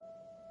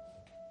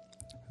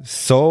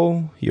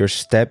So you're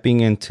stepping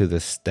into the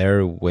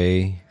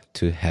stairway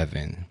to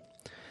heaven,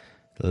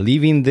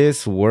 leaving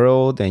this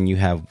world, and you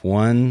have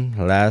one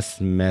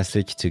last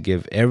message to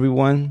give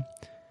everyone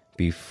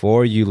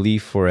before you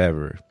leave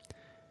forever.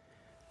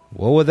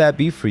 What would that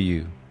be for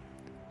you?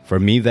 For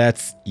me,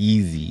 that's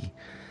easy.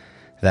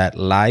 That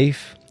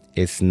life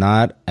is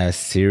not as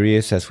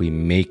serious as we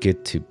make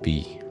it to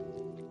be.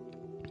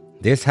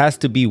 This has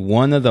to be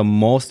one of the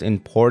most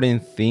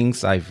important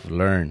things I've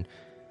learned.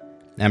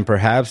 And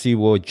perhaps you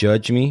will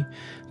judge me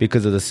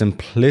because of the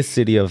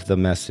simplicity of the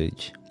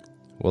message.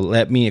 Well,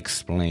 let me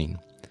explain.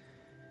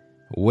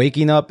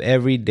 Waking up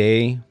every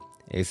day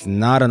is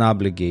not an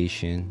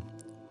obligation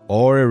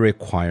or a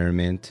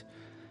requirement.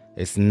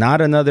 It's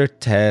not another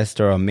test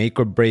or a make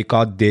or break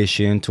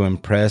audition to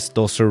impress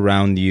those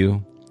around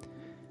you.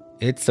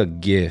 It's a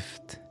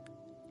gift.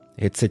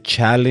 It's a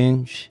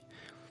challenge.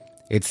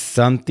 It's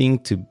something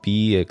to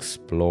be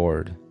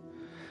explored.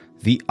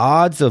 The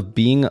odds of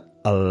being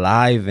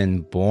alive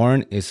and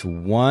born is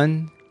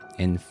 1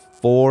 in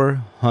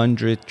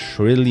 400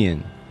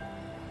 trillion.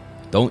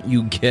 Don't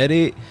you get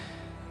it?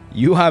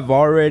 You have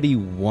already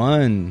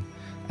won.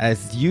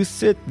 As you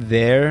sit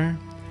there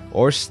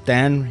or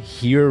stand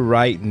here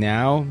right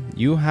now,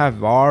 you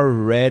have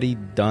already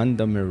done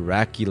the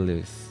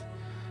miraculous.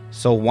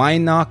 So why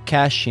not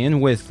cash in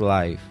with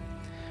life?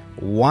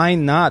 Why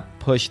not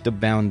push the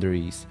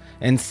boundaries?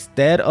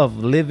 Instead of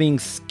living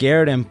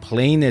scared and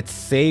playing it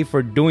safe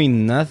or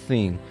doing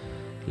nothing.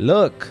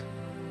 Look,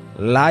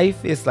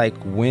 life is like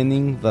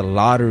winning the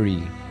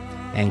lottery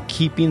and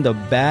keeping the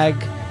bag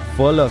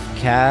full of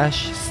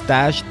cash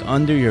stashed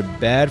under your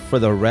bed for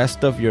the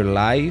rest of your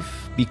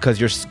life because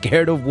you're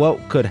scared of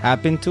what could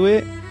happen to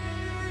it.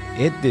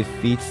 It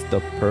defeats the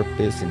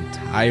purpose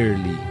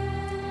entirely.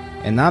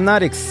 And I'm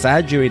not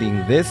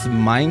exaggerating. This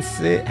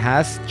mindset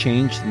has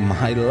changed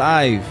my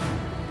life.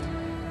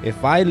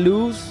 If I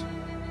lose,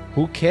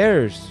 who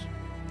cares?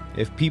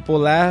 If people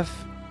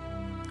laugh,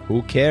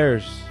 who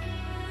cares?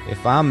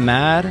 If I'm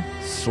mad,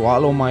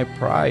 swallow my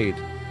pride.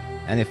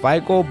 And if I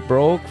go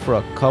broke for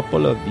a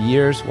couple of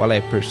years while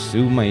I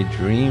pursue my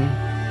dream,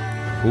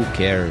 who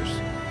cares?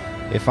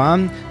 If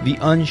I'm the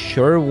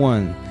unsure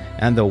one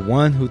and the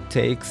one who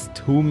takes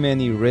too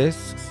many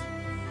risks,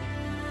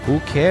 who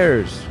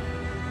cares?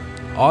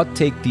 I'll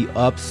take the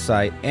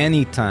upside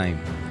anytime.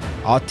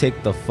 I'll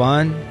take the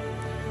fun.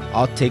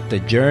 I'll take the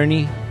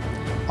journey.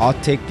 I'll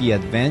take the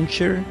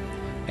adventure.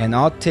 And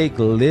I'll take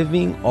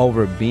living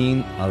over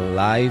being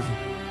alive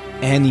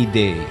any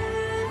day.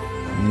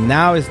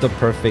 Now is the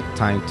perfect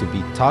time to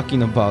be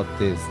talking about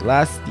this.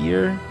 Last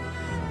year,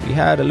 we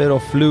had a little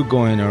flu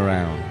going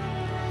around.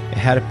 It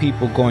had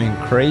people going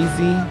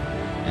crazy,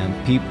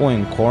 and people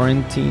in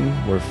quarantine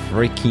were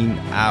freaking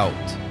out.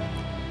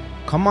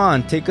 Come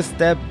on, take a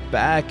step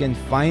back and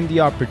find the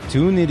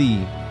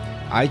opportunity.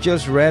 I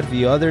just read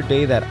the other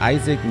day that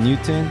Isaac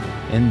Newton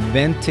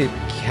invented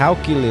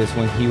calculus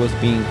when he was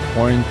being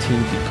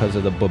quarantined because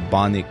of the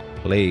bubonic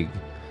plague.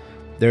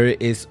 There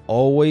is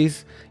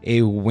always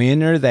a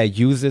winner that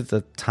uses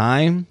the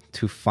time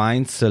to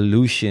find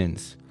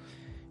solutions.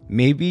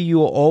 Maybe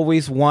you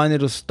always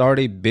wanted to start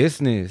a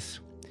business.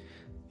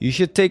 You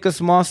should take a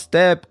small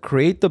step,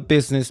 create the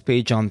business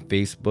page on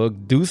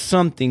Facebook, do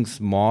something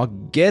small,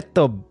 get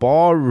the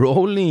ball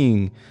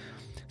rolling.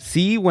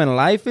 See, when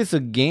life is a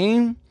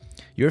game,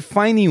 you're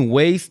finding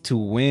ways to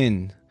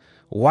win.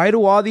 Why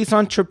do all these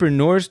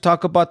entrepreneurs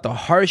talk about the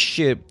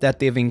hardship that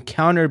they've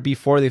encountered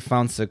before they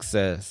found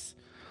success?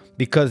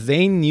 Because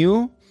they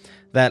knew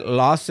that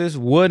losses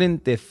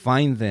wouldn't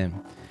define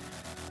them.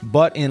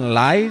 But in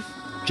life,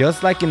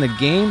 just like in the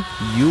game,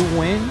 you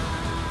win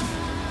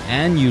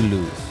and you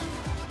lose.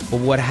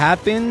 But what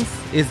happens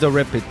is the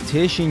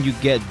repetition. You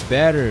get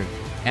better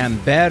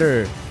and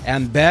better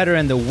and better,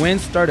 and the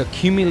wins start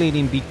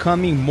accumulating,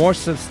 becoming more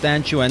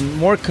substantial and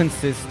more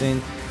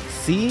consistent.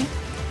 See,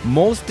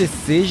 most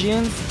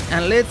decisions,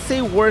 and let's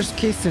say worst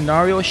case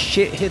scenario,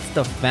 shit hits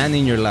the fan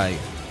in your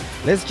life.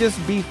 Let's just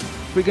be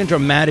freaking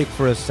dramatic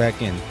for a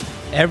second.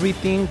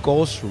 Everything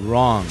goes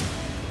wrong.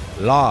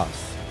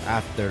 Loss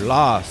after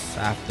loss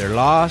after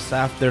loss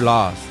after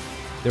loss.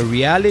 The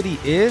reality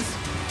is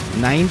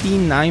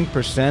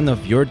 99%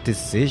 of your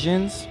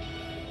decisions,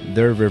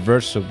 they're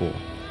reversible.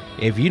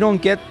 If you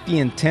don't get the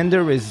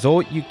intended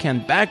result, you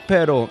can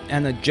backpedal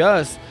and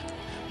adjust.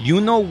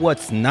 You know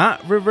what's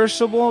not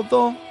reversible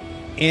though?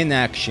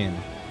 Inaction.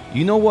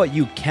 You know what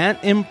you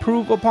can't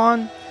improve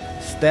upon?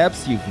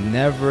 Steps you've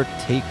never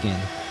taken.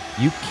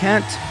 You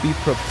can't be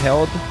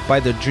propelled by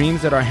the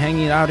dreams that are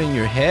hanging out in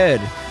your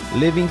head.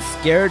 Living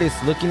scared is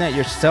looking at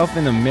yourself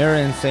in the mirror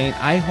and saying,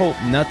 I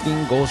hope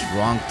nothing goes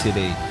wrong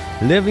today.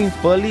 Living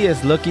fully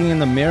is looking in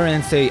the mirror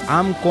and say,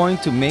 I'm going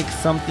to make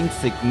something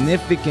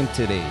significant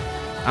today.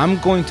 I'm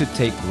going to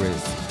take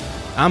risks.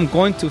 I'm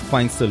going to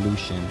find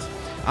solutions.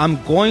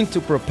 I'm going to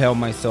propel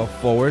myself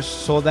forward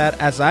so that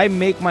as I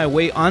make my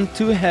way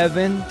onto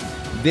heaven,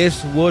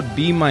 this would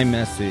be my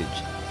message.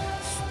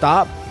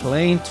 Stop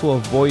playing to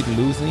avoid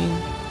losing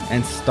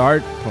and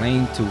start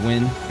playing to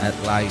win at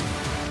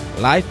life.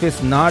 Life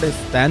is not a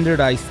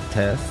standardized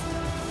test.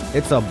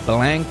 It's a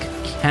blank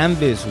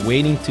canvas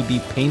waiting to be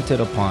painted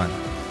upon.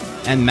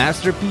 And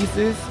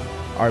masterpieces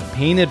are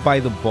painted by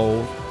the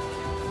bold,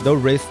 the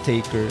risk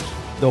takers,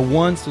 the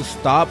ones who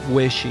stop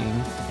wishing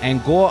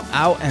and go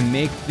out and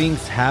make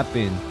things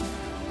happen.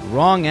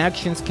 Wrong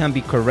actions can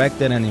be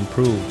corrected and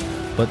improved,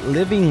 but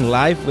living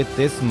life with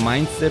this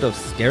mindset of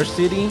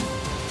scarcity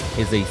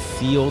is a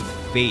sealed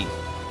fate.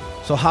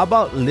 So how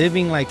about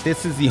living like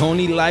this is the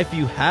only life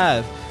you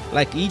have?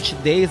 Like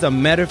each day is a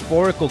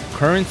metaphorical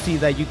currency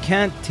that you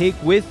can't take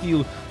with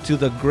you to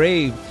the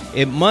grave.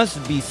 It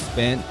must be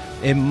spent,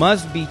 it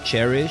must be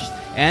cherished,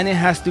 and it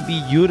has to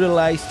be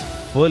utilized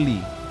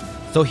fully.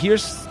 So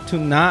here's to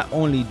not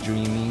only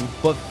dreaming,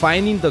 but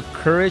finding the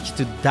courage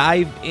to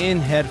dive in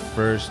head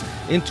first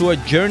into a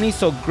journey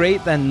so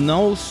great that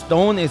no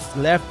stone is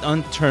left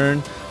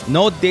unturned,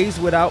 no days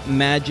without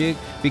magic,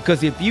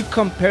 because if you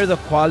compare the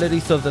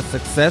qualities of the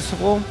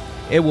successful,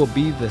 it will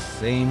be the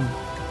same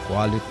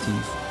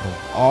qualities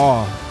of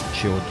all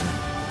children.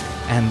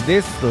 And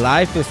this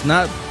life is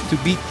not to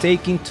be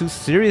taken too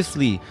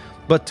seriously,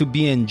 but to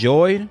be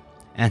enjoyed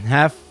and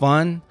have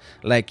fun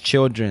like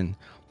children.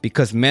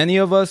 Because many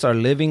of us are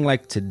living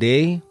like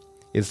today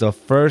is the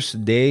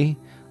first day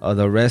of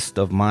the rest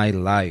of my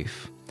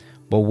life.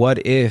 But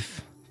what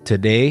if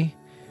today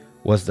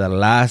was the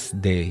last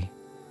day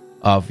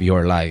of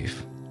your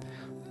life?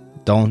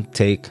 Don't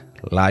take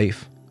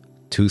life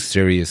too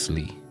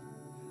seriously.